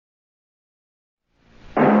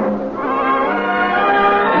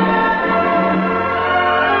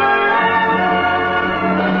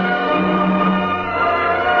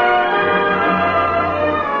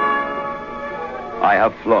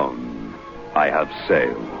I have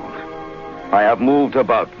sailed. I have moved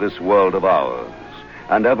about this world of ours,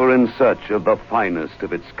 and ever in search of the finest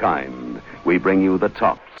of its kind, we bring you the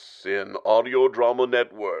tops in audio drama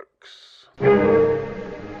networks.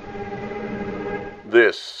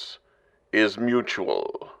 This is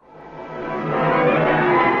Mutual.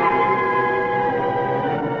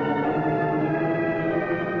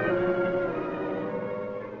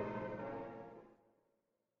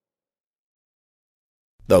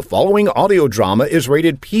 The following audio drama is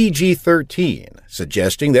rated PG-13,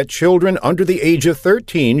 suggesting that children under the age of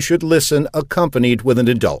 13 should listen accompanied with an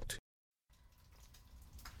adult.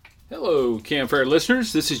 Hello, Campfire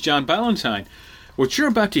listeners. This is John Ballantyne. What you're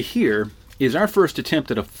about to hear is our first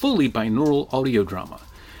attempt at a fully binaural audio drama.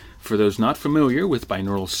 For those not familiar with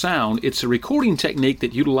binaural sound, it's a recording technique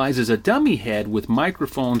that utilizes a dummy head with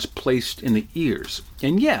microphones placed in the ears.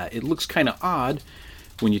 And yeah, it looks kind of odd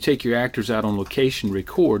when you take your actors out on location and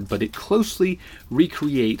record, but it closely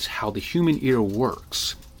recreates how the human ear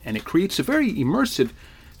works, and it creates a very immersive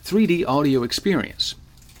 3D audio experience.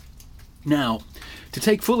 Now, to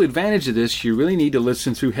take full advantage of this, you really need to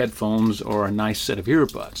listen through headphones or a nice set of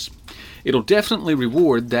earbuds. It'll definitely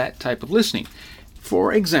reward that type of listening.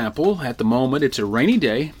 For example, at the moment it's a rainy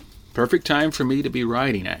day, perfect time for me to be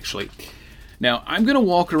writing actually. Now, I'm going to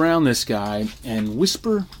walk around this guy and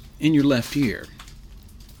whisper in your left ear.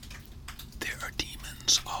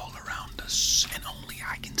 All around us, and only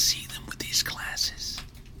I can see them with these glasses.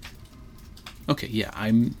 Okay, yeah,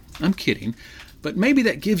 I'm kidding, but maybe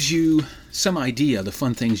that gives you some idea of the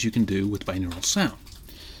fun things you can do with binaural sound.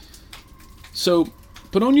 So,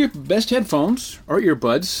 put on your best headphones or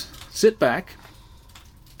earbuds, sit back,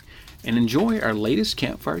 and enjoy our latest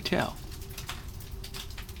campfire tale.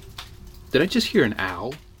 Did I just hear an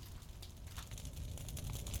owl?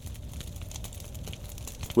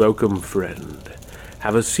 Welcome, friend.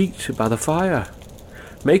 Have a seat by the fire.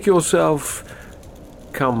 Make yourself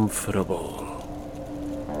comfortable.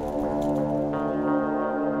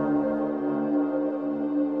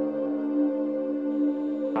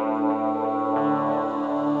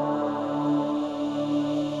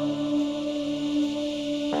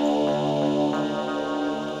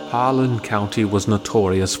 Harlan County was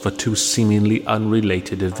notorious for two seemingly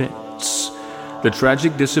unrelated events. The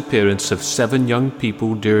tragic disappearance of 7 young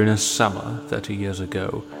people during a summer 30 years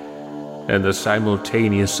ago, and the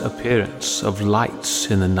simultaneous appearance of lights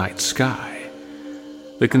in the night sky.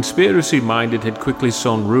 The conspiracy-minded had quickly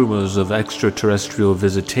sown rumors of extraterrestrial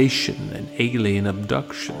visitation and alien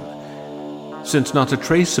abduction, since not a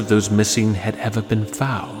trace of those missing had ever been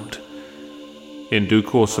found. In due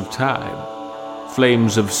course of time,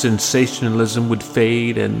 flames of sensationalism would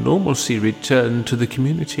fade and normalcy return to the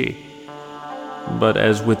community. But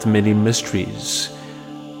as with many mysteries,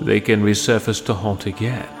 they can resurface to haunt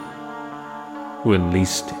again, when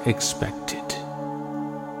least expected.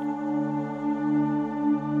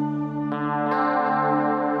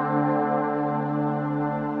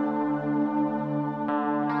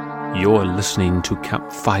 You're listening to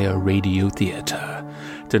Campfire Radio Theater.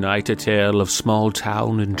 Tonight, a tale of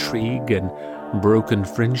small-town intrigue and broken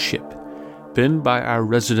friendship, penned by our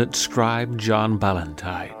resident scribe, John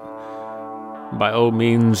Ballantyne. By all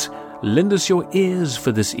means, lend us your ears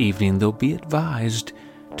for this evening, though be advised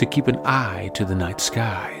to keep an eye to the night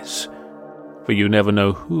skies, for you never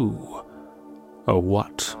know who or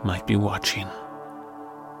what might be watching.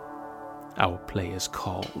 Our play is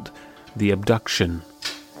called The Abduction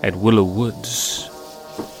at Willow Woods.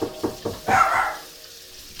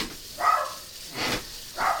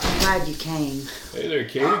 I'm glad you came. Hey there,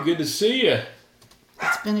 Katie. Good to see you.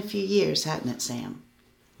 It's been a few years, hasn't it, Sam?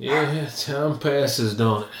 Yeah, time passes,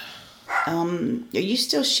 don't it? Are you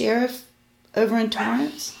still sheriff over in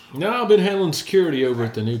Torrance? No, I've been handling security over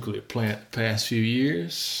at the nuclear plant the past few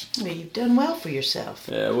years. Well, you've done well for yourself.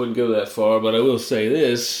 Yeah, I wouldn't go that far, but I will say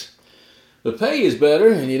this. The pay is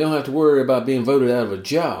better, and you don't have to worry about being voted out of a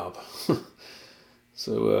job.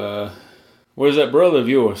 So, where's that brother of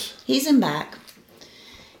yours? He's in back.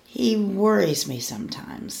 He worries me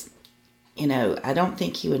sometimes. You know, I don't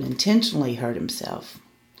think he would intentionally hurt himself.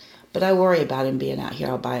 But I worry about him being out here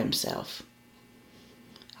all by himself.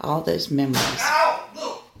 All those memories. Ow!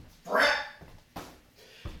 Look, Brett!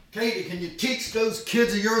 Katie, can you teach those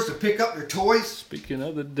kids of yours to pick up their toys? Speaking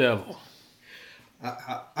of the devil.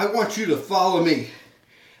 I want you to follow me.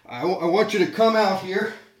 I want you to come out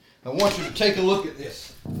here. I want you to take a look at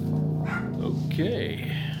this.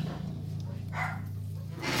 Okay.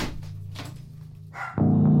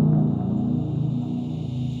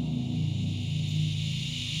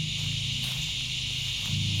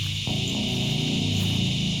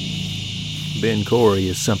 Ben Corey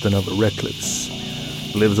is something of a recluse.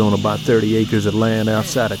 Lives on about 30 acres of land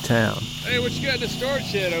outside of town. Hey, what you got in the storage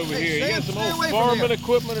shed over Hey, here? Sam, You got some stay old away from farming him.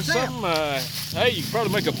 equipment or Sam. something? Hey, you can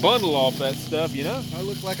probably make a bundle off that stuff, you know? I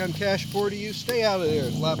look like I'm cash poor to you. Stay out of there.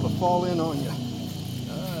 It's liable to fall in on you.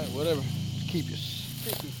 All right, whatever. Keep your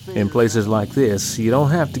sticky fingers. In places like this, you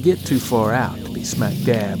don't have to get too far out to be smack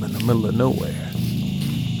dab in the middle of nowhere.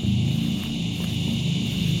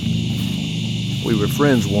 We were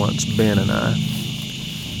friends once, Ben and I.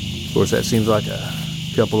 Of course, that seems like a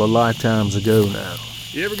couple of lifetimes ago now.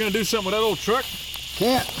 You ever gonna do something with that old truck?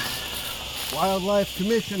 Can't. Wildlife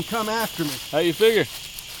Commission come after me. How you figure?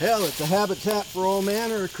 Hell, it's a habitat for all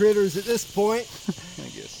manner of critters at this point. I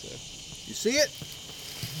guess so. You see it?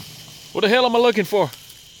 What the hell am I looking for?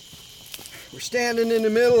 We're standing in the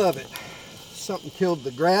middle of it. Something killed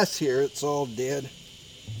the grass here. It's all dead.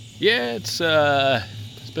 Yeah, it's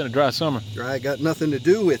been a dry summer. Dry got nothing to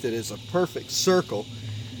do with it. It's a perfect circle.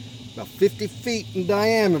 About 50 feet in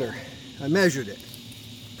diameter. I measured it.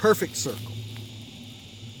 Perfect circle.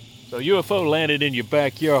 So UFO landed in your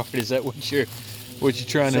backyard. Is that what you're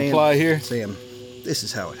trying to Sam, imply here? Sam, this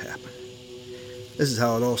is how it happened. This is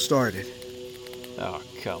how it all started. Oh,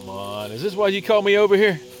 come on. Is this why you called me over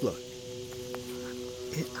here? Look,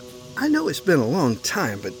 I know it's been a long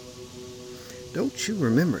time, but don't you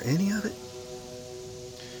remember any of it?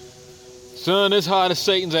 Son, it's hot as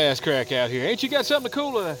Satan's ass crack out here. Ain't you got something to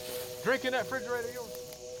cool a drink in that refrigerator of yours?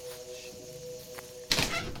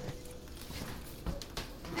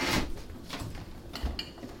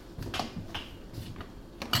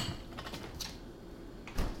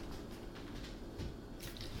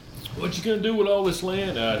 What you gonna do with all this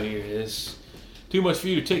land out here? It's too much for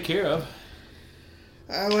you to take care of.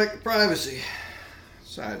 I like the privacy.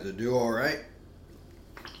 Besides, I do all right.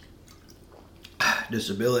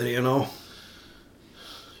 Disability and all.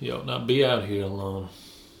 You ought not be out here alone.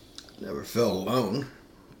 Never felt alone.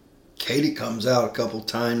 Katie comes out a couple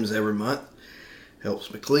times every month.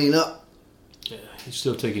 Helps me clean up. Yeah, you're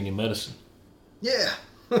still taking your medicine. Yeah.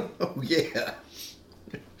 Oh, yeah.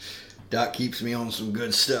 Doc keeps me on some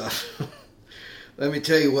good stuff. Let me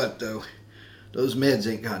tell you what, though. Those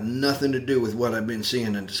meds ain't got nothing to do with what I've been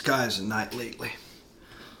seeing in disguise at night lately.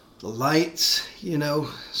 The lights, you know,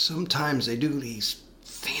 sometimes they do these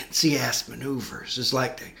fancy-ass maneuvers. It's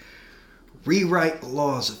like they rewrite the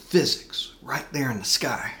laws of physics right there in the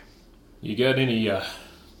sky. You got any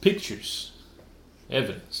pictures?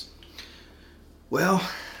 Evidence? Well,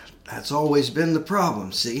 that's always been the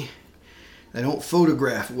problem, see? They don't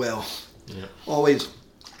photograph well. Yeah. Always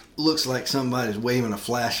looks like somebody's waving a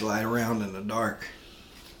flashlight around in the dark.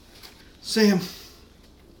 Sam,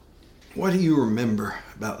 what do you remember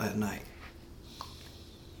about that night?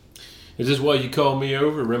 Is this why you called me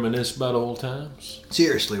over to reminisce about old times?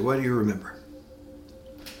 Seriously, what do you remember?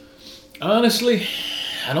 Honestly,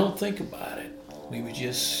 I don't think about it. We were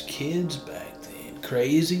just kids back then.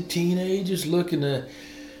 Crazy teenagers looking to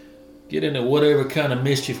get into whatever kind of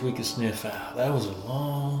mischief we could sniff out. That was a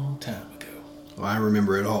long time ago. Well, I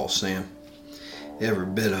remember it all, Sam. Every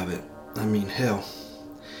bit of it. I mean, hell,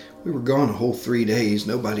 we were gone a whole 3 days.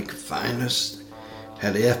 Nobody could find us.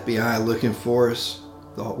 Had the FBI looking for us.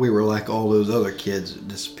 Thought we were like all those other kids that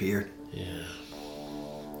disappeared. Yeah.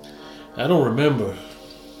 I don't remember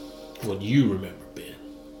what you remember, Ben.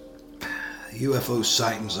 UFO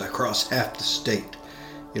sightings across half the state.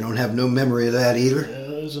 You don't have no memory of that either?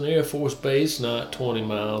 There's an Air Force base not 20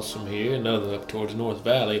 miles from here, another up towards North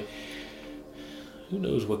Valley. Who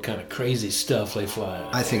knows what kind of crazy stuff they fly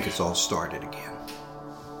out. I think it's all started again.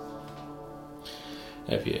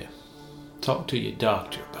 Have you talked to your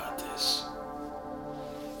doctor about this?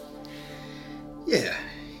 Yeah,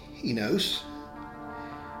 he knows.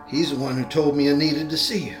 He's the one who told me I needed to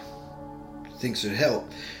see you. Thinks it'd help.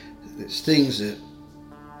 There's things that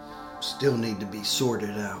still need to be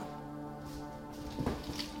sorted out.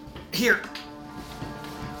 Here.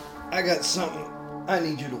 I got something I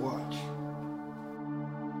need you to watch.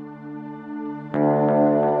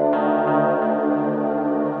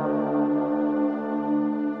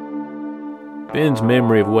 Ben's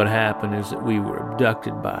memory of what happened is that we were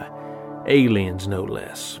abducted by aliens, no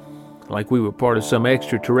less. Like we were part of some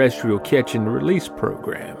extraterrestrial catch-and-release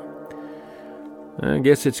program. I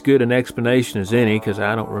guess it's good an explanation as any, because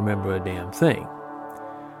I don't remember a damn thing.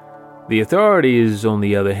 The authorities, on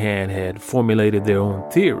the other hand, had formulated their own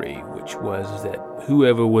theory, which was that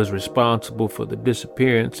whoever was responsible for the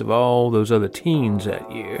disappearance of all those other teens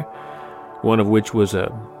that year, one of which was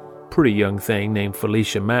a pretty young thing named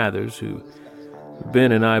Felicia Mathers, who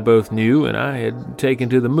Ben and I both knew and I had taken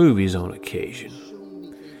to the movies on occasion.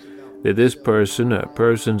 that this person or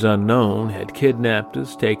persons unknown had kidnapped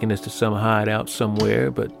us, taken us to some hideout somewhere,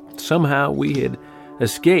 but somehow we had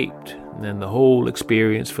escaped, and the whole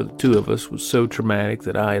experience for the two of us was so traumatic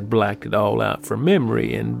that I had blacked it all out from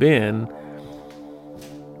memory, and Ben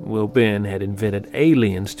had invented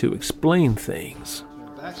aliens to explain things.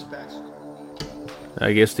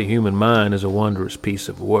 I guess the human mind is a wondrous piece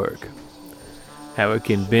of work. How it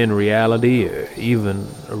can bend reality or even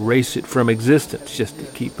erase it from existence just to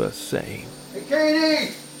keep us sane. Hey,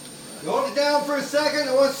 Katie! You hold it down for a second?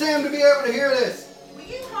 I want Sam to be able to hear this. Will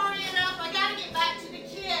you hurry it up? I gotta get back to the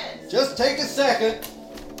kids. Just take a second.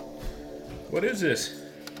 What is this?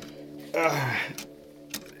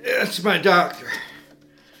 It's my doctor.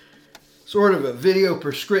 Sort of a video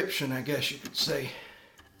prescription, I guess you could say.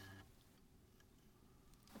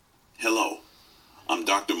 Hello, I'm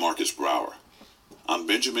Dr. Marcus Brower. I'm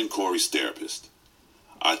Benjamin Corey's therapist.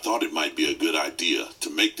 I thought it might be a good idea to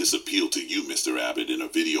make this appeal to you, Mr. Abbott, in a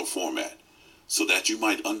video format, so that you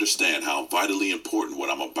might understand how vitally important what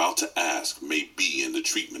I'm about to ask may be in the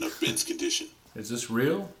treatment of Ben's condition. Is this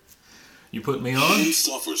real? You put me on? Ben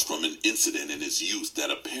suffers from an incident in his youth that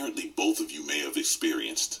apparently both of you may have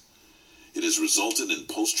experienced. It has resulted in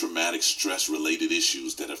post-traumatic stress-related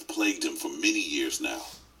issues that have plagued him for many years now.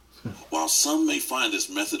 While some may find this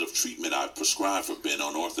method of treatment I've prescribed for Ben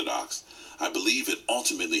unorthodox, I believe it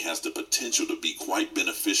ultimately has the potential to be quite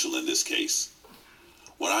beneficial in this case.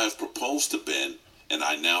 What I have proposed to Ben, and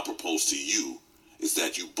I now propose to you, is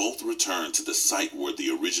that you both return to the site where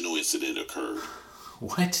the original incident occurred.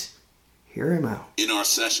 What? Hear him out. In our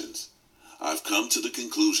sessions, I've come to the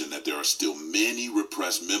conclusion that there are still many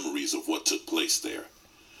repressed memories of what took place there.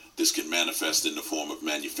 This can manifest in the form of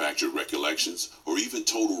manufactured recollections or even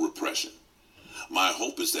total repression. My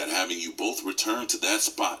hope is that having you both return to that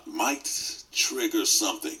spot might trigger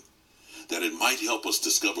something, that it might help us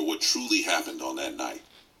discover what truly happened on that night.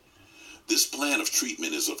 This plan of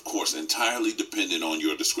treatment is, of course, entirely dependent on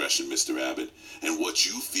your discretion, Mr. Abbott, and what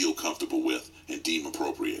you feel comfortable with and deem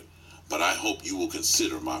appropriate. But I hope you will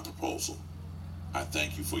consider my proposal. I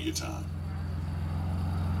thank you for your time.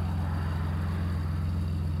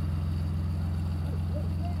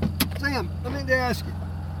 Sam, let me ask you.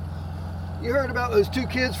 You heard about those two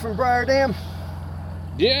kids from Briar Dam?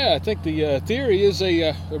 Yeah, I think the theory is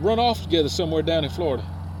they run off together somewhere down in Florida.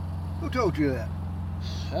 Who told you that?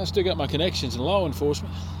 I still got my connections in law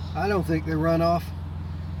enforcement. I don't think they run off.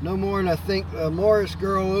 No more than I think the Morris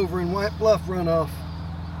girl over in White Bluff run off.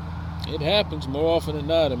 It happens more often than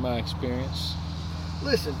not in my experience.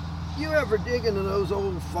 Listen, you ever dig into those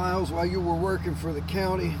old files while you were working for the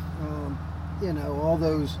county? You know, all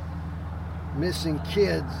those missing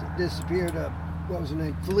kids that disappeared. What was her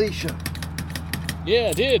name? Felicia. Yeah,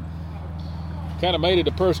 I did. Kind of made it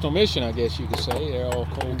a personal mission, I guess you could say. They're all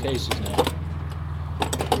cold cases now.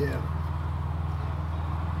 Yeah.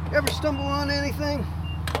 Ever stumble on anything?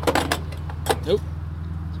 Nope.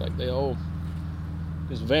 It's like they all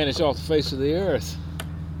just vanish off the face of the earth.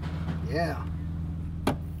 Yeah.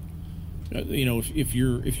 You know, if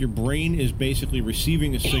your brain is basically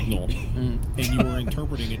receiving a signal and you are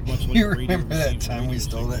interpreting it much like You a radio remember that receiver, time we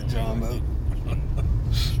stole that John boat?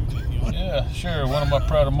 Yeah, sure. One of my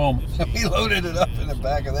proudest moments. We loaded it up in the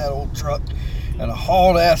back of that old truck and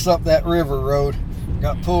hauled ass up that river road.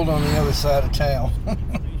 Got pulled on the other side of town.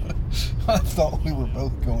 I thought we were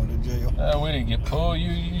both going to jail. We didn't get pulled.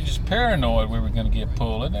 You just paranoid we were going to get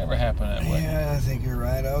pulled. It never happened that way. Yeah, I think you're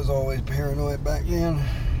right. I was always paranoid back then.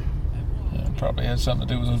 Yeah, it probably had something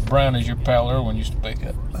to do with those brownies your pal Irwin used to bake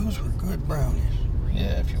up. Those were good brownies.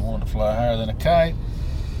 Yeah, if you wanted to fly higher than a kite.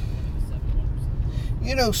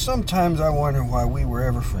 You know, sometimes I wonder why we were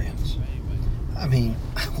ever friends. I mean,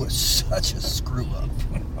 I was such a screw-up.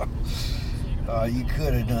 You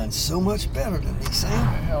could have done so much better than me,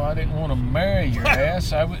 Sam. Well, I didn't want to marry your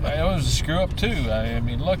ass. I was a screw-up, too. I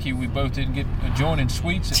mean, lucky we both didn't get adjoining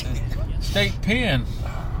suites at the state pen.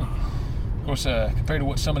 Of course, compared to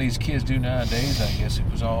what some of these kids do nowadays, I guess it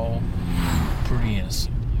was all pretty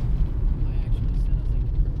innocent.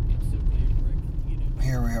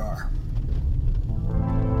 Here we are.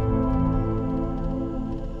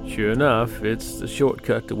 Sure enough, it's the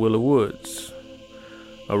shortcut to Willow Woods.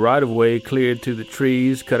 A right-of-way cleared through the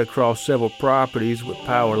trees, cut across several properties with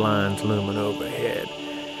power lines looming overhead.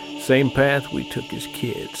 Same path we took as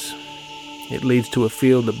kids. It leads to a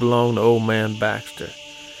field that belonged to old man Baxter.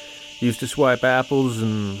 Used to swipe apples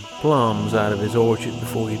and plums out of his orchard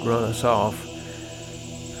before he'd run us off.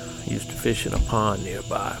 Used to fish in a pond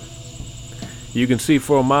nearby. You can see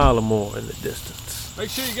for a mile or more in the distance. Make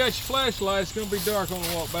sure you got your flashlight. It's going to be dark on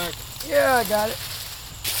the walk back. Yeah, I got it.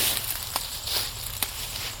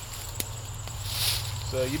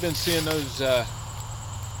 So you've been seeing those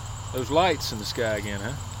lights in the sky again,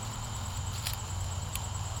 huh?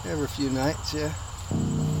 Every few nights, yeah.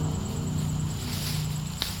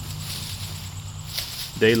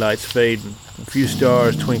 Daylight's fading. A few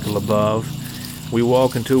stars twinkle above. We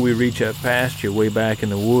walk until we reach a pasture way back in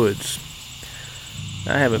the woods.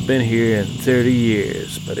 I haven't been here in 30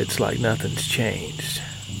 years, but it's like nothing's changed.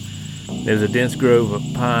 There's a dense grove of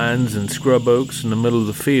pines and scrub oaks in the middle of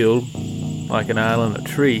the field, like an island of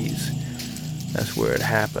trees. That's where it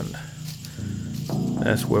happened.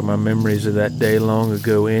 That's where my memories of that day long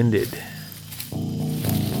ago ended.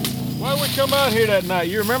 Why did we come out here that night,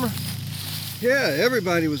 you remember? Yeah,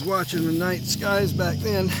 everybody was watching the night skies back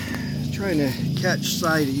then, trying to catch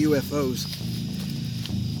sight of UFOs.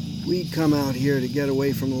 We'd come out here to get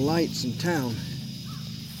away from the lights in town.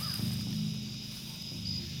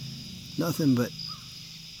 Nothing but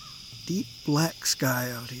deep black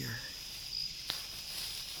sky out here.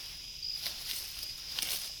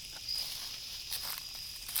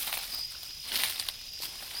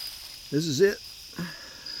 This is it.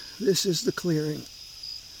 This is the clearing.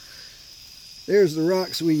 There's the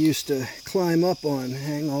rocks we used to climb up on,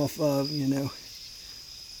 hang off of, you know.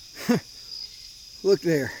 Look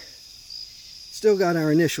there. Still got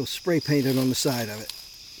our initials spray painted on the side of it.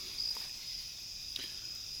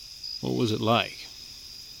 What was it like?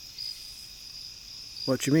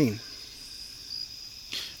 What you mean?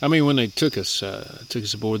 I mean, when they took us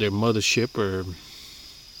aboard their mothership or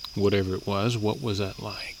whatever it was, what was that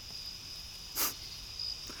like?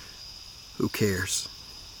 Who cares?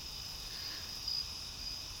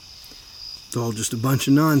 It's all just a bunch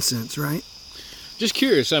of nonsense, right? Just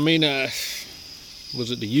curious. I mean, was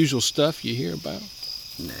it the usual stuff you hear about?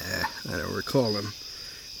 Nah, I don't recall them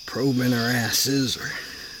probing our asses or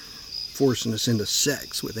forcing us into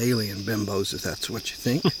sex with alien bimbos, if that's what you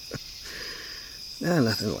think. Nah,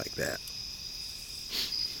 nothing like that.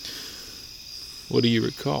 What do you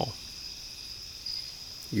recall?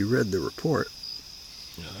 You read the report.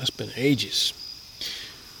 No, that's been ages.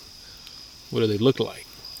 What do they look like?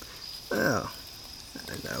 Well, I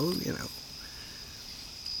don't know, you know.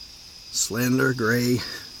 Slender, gray.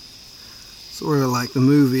 Sort of like the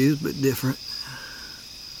movies, but different.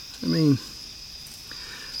 I mean,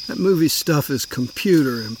 that movie stuff is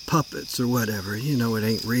computer and puppets or whatever. You know it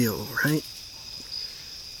ain't real, right?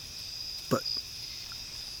 But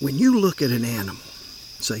when you look at an animal,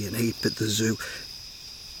 say an ape at the zoo,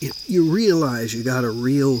 you realize you got a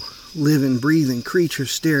real living, breathing creature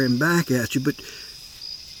staring back at you, but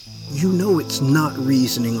you know it's not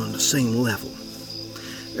reasoning on the same level.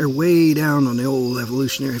 They're way down on the old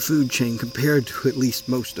evolutionary food chain compared to at least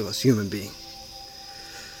most of us human beings.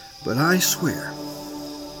 But I swear,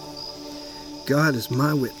 God is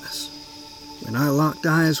my witness. When I locked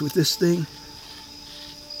eyes with this thing,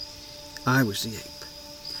 I was the ape.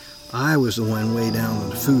 I was the one way down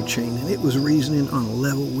on the food chain, and it was reasoning on a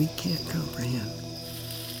level we can't comprehend.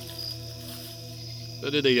 So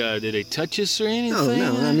did they touch us or anything?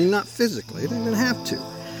 No, I mean, not physically. They didn't have to.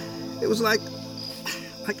 It was like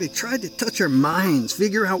they tried to touch our minds,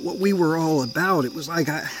 figure out what we were all about. It was like,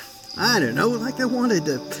 I don't know, like they wanted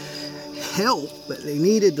to help, but they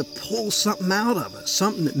needed to pull something out of us,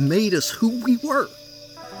 something that made us who we were.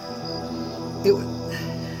 It was...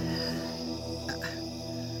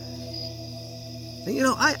 You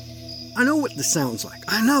know, I know what this sounds like.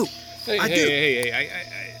 I know. Hey,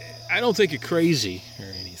 I don't think you're crazy or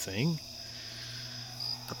anything.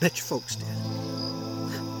 I bet you folks did.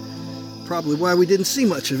 Probably why we didn't see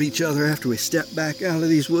much of each other after we stepped back out of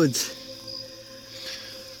these woods.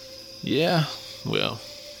 Yeah, well,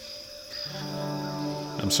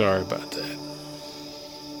 I'm sorry about that.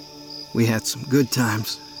 We had some good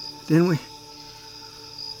times, didn't we?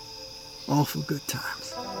 Awful good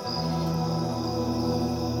times.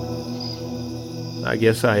 I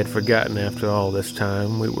guess I had forgotten after all this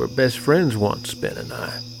time. We were best friends once, Ben and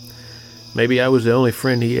I. Maybe I was the only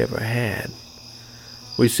friend he ever had.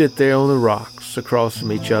 We sit there on the rocks across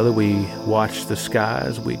from each other. We watch the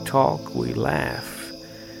skies. We talk. We laugh.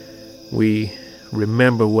 We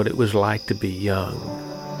remember what it was like to be young.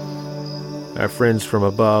 Our friends from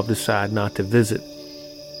above decide not to visit.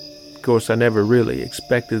 Of course, I never really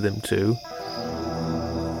expected them to.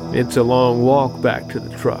 It's a long walk back to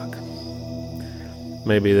the truck.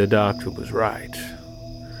 Maybe the doctor was right.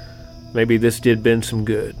 Maybe this did Ben some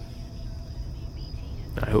good.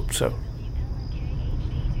 I hope so.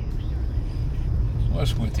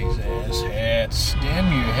 What's with these ass hats?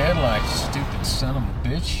 Damn your headlights, stupid son of a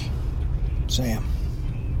bitch. Sam,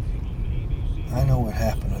 I know what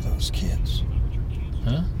happened to those kids.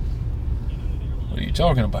 Huh? What are you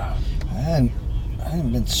talking about? I I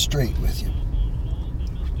haven't been straight with you.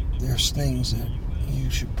 There's things that you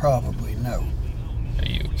should probably know. Are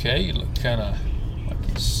you okay? You look kind of like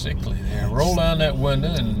you're sickly there. Roll down that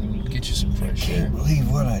window and get you some fresh air. I can't believe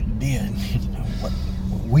what I did. What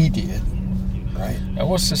we did, right? Now,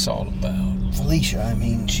 what's this all about? Felicia, I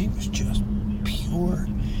mean, she was just pure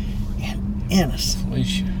and innocent.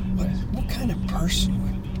 Felicia? What kind of person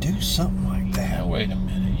would do something like that? Now, wait a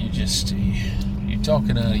minute. You're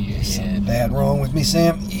talking out of your head. Something bad wrong with me,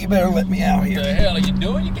 Sam? You better let me out here. What the hell are you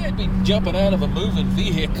doing? You can't be jumping out of a moving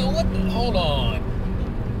vehicle. Hold on.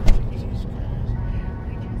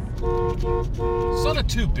 Son of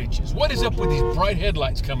two bitches. What is up with these bright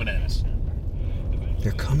headlights coming at us?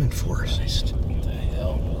 They're coming for us. What the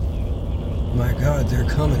hell? My God, they're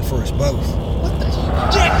coming for us both. What the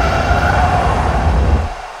shit?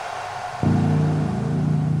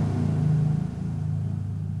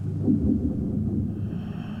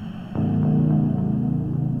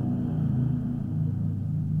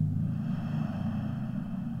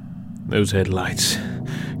 Those headlights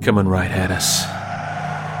coming right at us.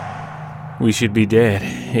 We should be dead.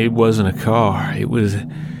 It wasn't a car. It was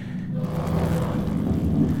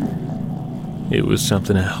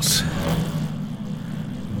something else.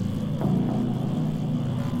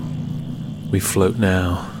 We float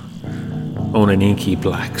now on an inky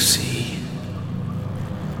black sea.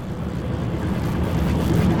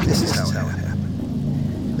 This is how it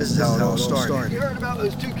happened. This is how it all started. You heard about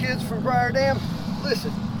those two kids from Briar Dam?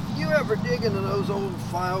 Listen, you ever dig into those old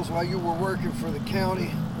files while you were working for the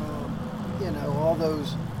county? You know, all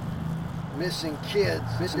those missing kids.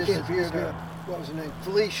 Disappeared. What was her name?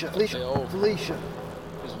 Felicia.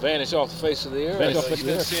 Just vanished off the face of the earth. Vanished off the face of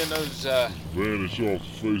the earth. Seeing those, vanish off the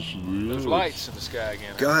face of the earth. Those lights in the sky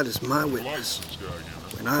again. God is my witness.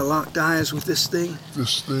 When I locked eyes with this thing,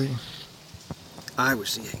 I was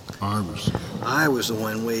seeing. I was the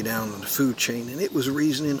one way down on the food chain, and it was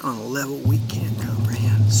reasoning on a level we can't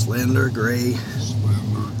comprehend. Slender, gray.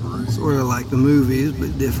 Sort of like the movies,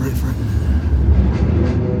 but different.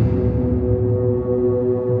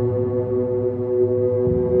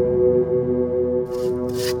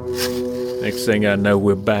 Next thing I know,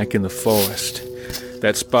 we're back in the forest.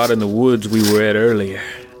 That spot in the woods we were at earlier.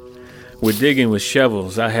 We're digging with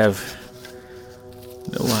shovels. I have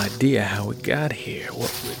no idea how we got here,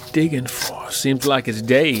 what we're digging for. Seems like it's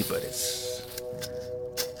day, but it's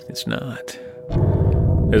not.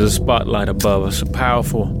 There's a spotlight above us, a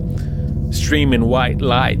powerful, streaming white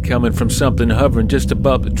light coming from something hovering just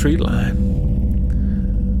above the tree line.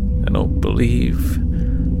 I don't believe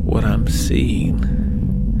what I'm seeing.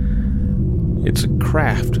 It's a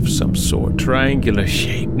craft of some sort, triangular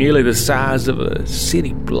shape, nearly the size of a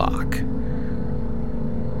city block.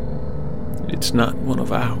 It's not one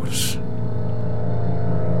of ours.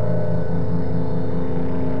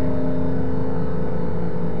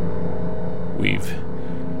 We've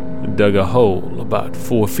dug a hole about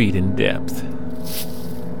 4 feet in depth.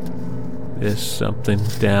 There's something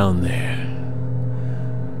down there.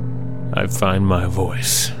 I find my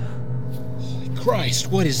voice.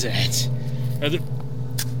 Christ, what is that?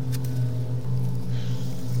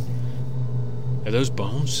 Are those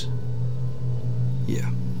bones? Yeah.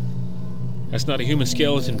 That's not a human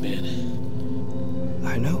skeleton, Ben.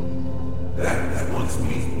 I know. That once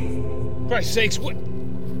me. Christ's sakes, what?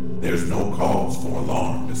 There's no cause for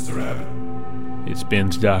alarm, Mr. Abbott. It's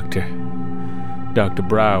Ben's doctor. Dr.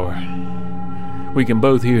 Brower. We can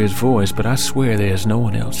both hear his voice, but I swear there's no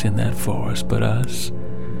one else in that forest but us.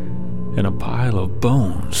 And a pile of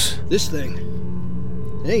bones. This thing,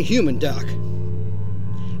 it ain't human, Doc.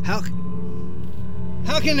 How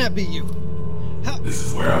can that be you? This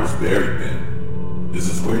is where I was buried, Ben. This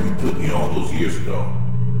is where you put me all those years ago.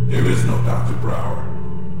 There is no Dr. Brower.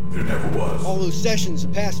 There never was. All those sessions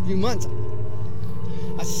the past few months,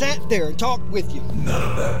 I sat there and talked with you.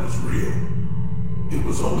 None of that was real. It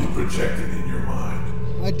was only projected in your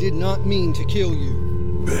mind. I did not mean to kill you.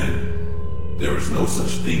 Ben, there is no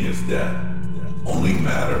such thing as death. Only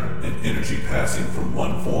matter and energy passing from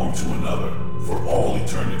one form to another for all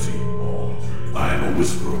eternity. I am a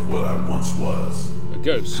whisper of what I once was. A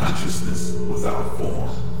ghost. Consciousness without form.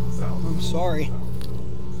 I'm sorry.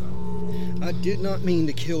 I did not mean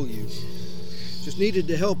to kill you. Just needed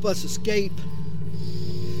to help us escape.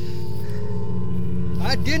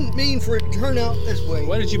 I didn't mean for it to turn out this way.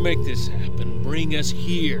 Why did you make this happen? Bring us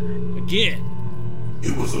here. Again.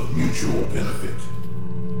 It was of mutual benefit.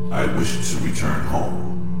 I wished to return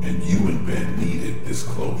home, and you and Ben needed this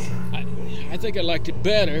closure. I think I liked it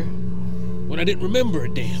better when I didn't remember a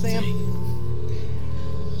damn thing.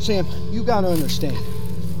 Sam, you gotta understand.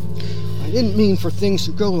 I didn't mean for things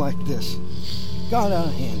to go like this. got out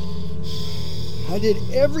of hand. I did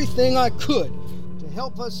everything I could to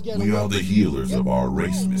help us get away. We are the healers of our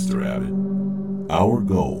race, Mr. Abbott. Our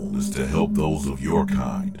goal is to help those of your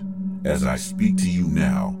kind. As I speak to you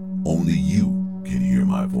now, only you can hear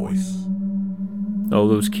my voice. All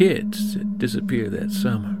those kids that disappeared that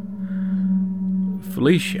summer.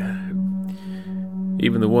 Felicia.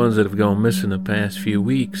 Even the ones that have gone missing the past few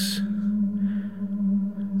weeks.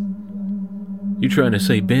 You trying to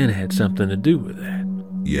say Ben had something to do with that?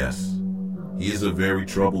 Yes. He is a very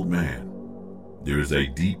troubled man. There is a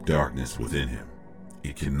deep darkness within him.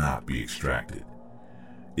 It cannot be extracted.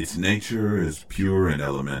 Its nature is pure and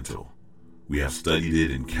elemental. We have studied it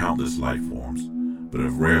in countless life forms, but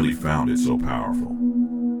have rarely found it so powerful.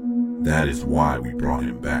 That is why we brought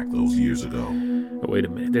him back those years ago. Oh, wait a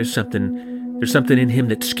minute. There's something in him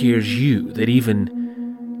that scares you, that even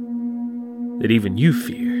you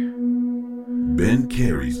fear. Ben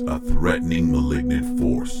carries a threatening, malignant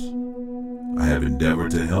force. I have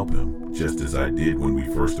endeavored to help him, just as I did when we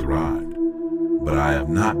first arrived. But I have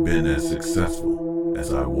not been as successful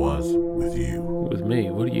as I was with you. With me?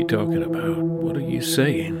 What are you talking about? What are you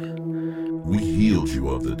saying? We healed you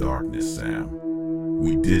of the darkness, Sam.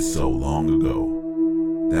 We did so long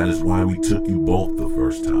ago. That is why we took you both the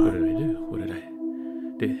first time. What did I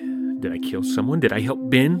do? Did I kill someone? Did I help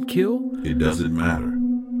Ben kill? It doesn't matter.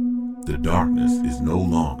 The darkness is no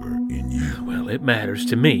longer in you. Well, it matters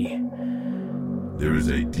to me. There is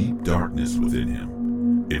a deep darkness within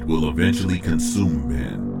him. It will eventually consume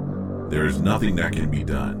Ben. There is nothing that can be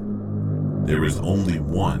done. There is only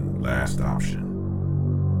one last option.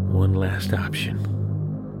 One last option.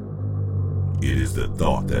 It is the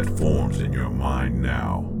thought that forms in your mind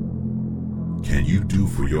now. Can you do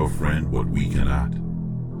for your friend what we cannot?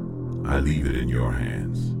 I leave it in your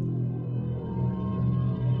hands.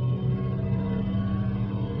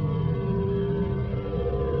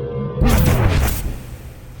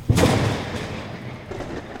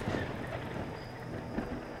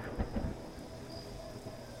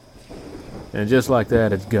 And just like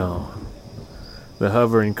that, it's gone. The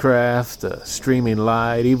hovering craft, the streaming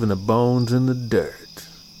light, even the bones in the dirt.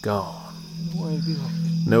 Gone.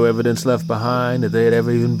 No evidence left behind that they had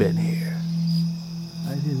ever even been here.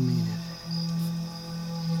 I didn't mean it.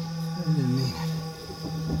 I didn't mean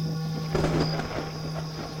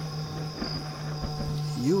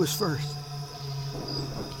it. You was first.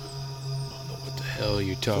 What the hell are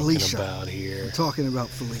you talking Felicia. about here? I'm talking about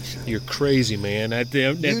Felicia. You're crazy, man. That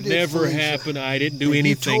never Felicia. happened. I didn't do And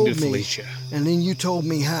anything you to told me, Felicia. And then you told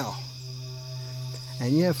me how.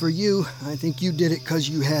 And yeah, for you, I think you did it because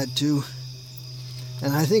you had to.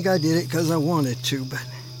 And I think I did it because I wanted to, but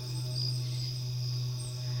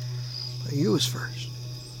you was first.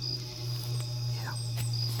 Yeah.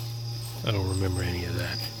 I don't remember any of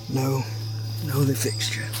that. No, they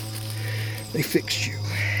fixed you. They fixed you.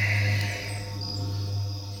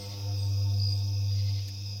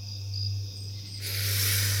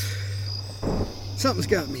 Something's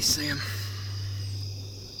got me, Sam.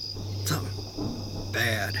 Something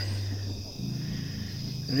bad.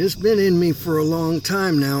 And it's been in me for a long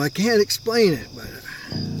time now. I can't explain it,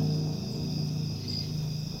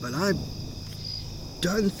 but I've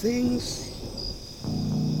done things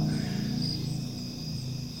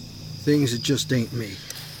that just ain't me.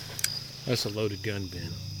 That's a loaded gun,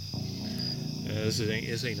 Ben. This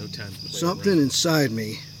ain't no time to play Something around. inside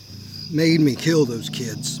me made me kill those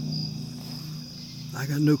kids. I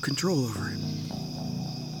got no control over it.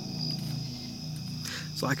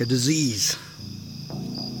 It's like a disease.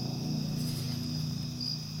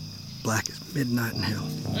 Black as midnight in hell.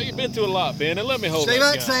 Well, you've been through a lot, Ben, and let me hold Stay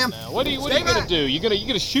that back, gun Sam. now. What are you Stay gonna back. do? You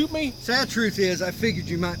gonna shoot me? Sad truth is, I figured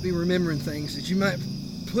you might be remembering things, that you might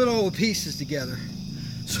put all the pieces together.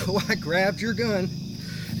 So I grabbed your gun,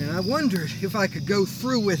 and I wondered if I could go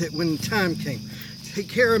through with it when the time came. Take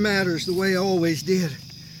care of matters the way I always did.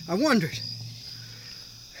 I wondered.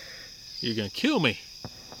 You're gonna kill me.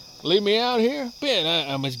 Leave me out here? Ben,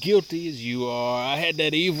 I'm as guilty as you are. I had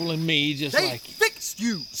that evil in me just They like you. fixed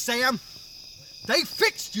you, Sam. They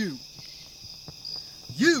fixed you.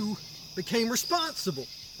 You became responsible.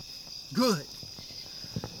 Good.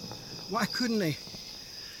 Why couldn't they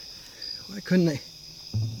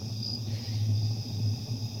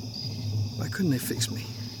fix me?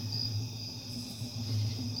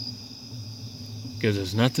 Because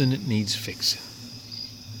there's nothing that needs fixing.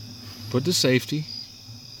 Put the safety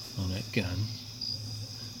on that gun.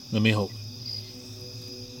 Let me hold it.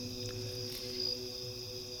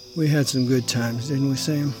 We had some good times, didn't we,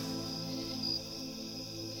 Sam?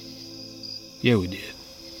 Yeah, we did.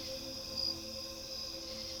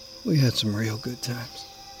 We had some real good times.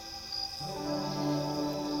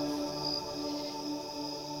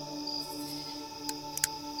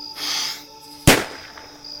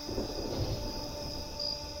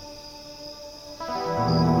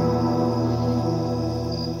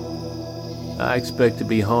 I expect to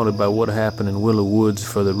be haunted by what happened in Willow Woods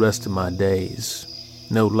for the rest of my days.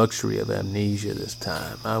 No luxury of amnesia this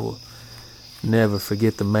time. I will never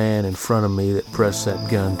forget the man in front of me that pressed that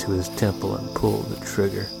gun to his temple and pulled the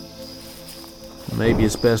trigger. Maybe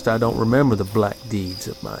it's best I don't remember the black deeds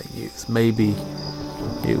of my youth. Maybe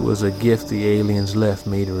it was a gift the aliens left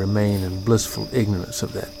me to remain in blissful ignorance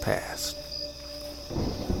of that past.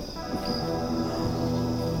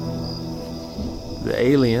 The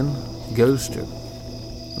alien, Ghoster,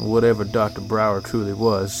 whatever Dr. Brower truly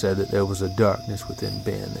was, said that there was a darkness within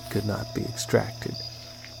Ben that could not be extracted,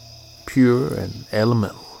 pure and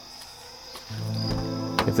elemental.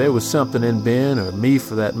 If there was something in Ben, or me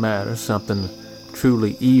for that matter, something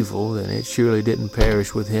truly evil, then it surely didn't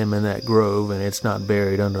perish with him in that grove, and it's not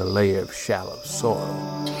buried under a layer of shallow soil.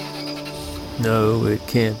 No, it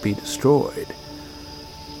can't be destroyed.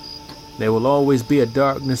 There will always be a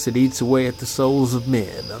darkness that eats away at the souls of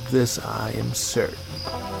men. Of this I am certain.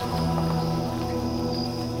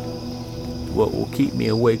 What will keep me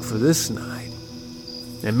awake for this night,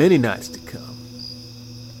 and many nights to come,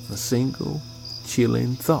 a single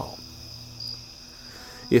chilling thought.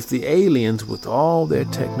 If the aliens, with all their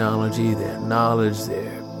technology, their knowledge,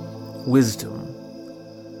 their wisdom,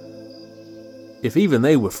 if even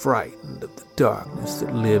they were frightened of the darkness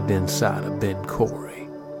that lived inside of Ben Corey,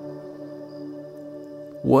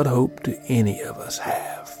 what hope do any of us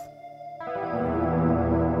have?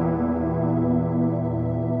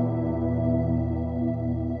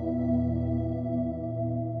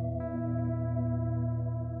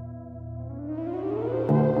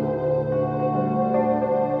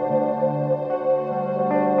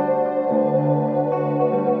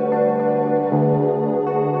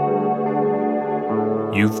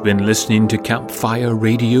 You've been listening to Campfire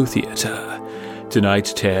Radio Theater.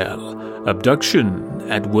 Tonight's tale, Abduction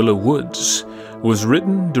at Willow Woods, was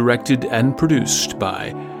written, directed, and produced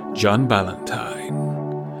by John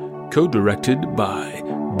Ballantyne. Co-directed by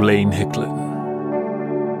Blaine Hicklin.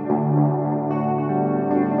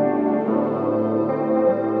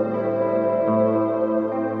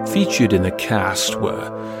 Featured in the cast were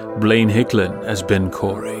Blaine Hicklin as Ben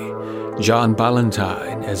Corey, John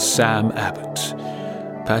Ballantyne as Sam Abbott,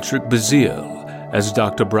 Patrick Bazile as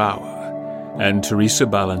Dr. Brower, and Teresa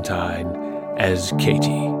Ballantyne as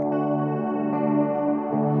Katie.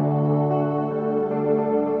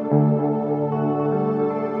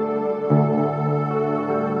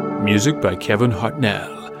 Music by Kevin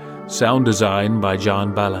Hartnell. Sound design by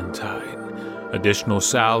John Ballantyne. Additional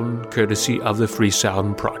sound courtesy of the Free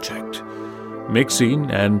Sound Project.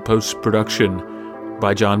 Mixing and post-production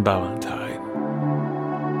by John Ballantyne.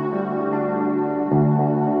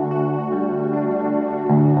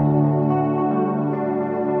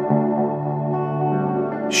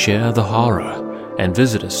 Share the horror and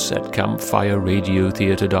visit us at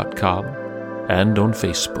CampfireRadioTheater.com and on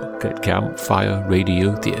Facebook at Campfire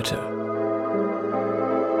Radio Theater.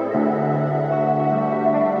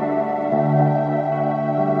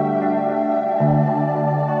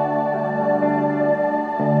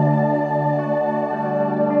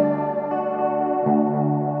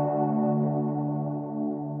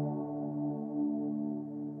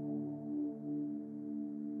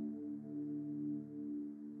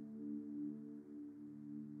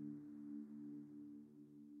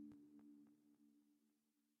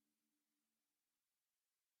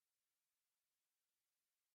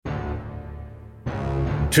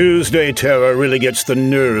 Tuesday Terror really gets the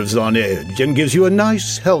nerves on edge and gives you a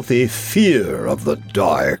nice, healthy fear of the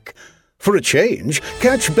dark. For a change,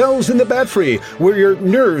 catch Bells in the Bat Free, where your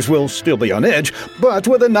nerves will still be on edge, but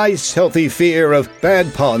with a nice, healthy fear of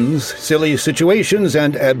bad puns, silly situations,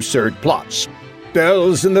 and absurd plots.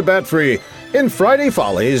 Bells in the Bat Free, in Friday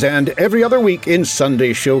Follies and every other week in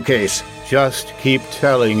Sunday Showcase. Just keep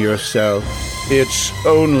telling yourself, it's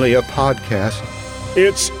only a podcast.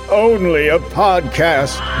 It's only a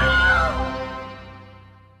podcast.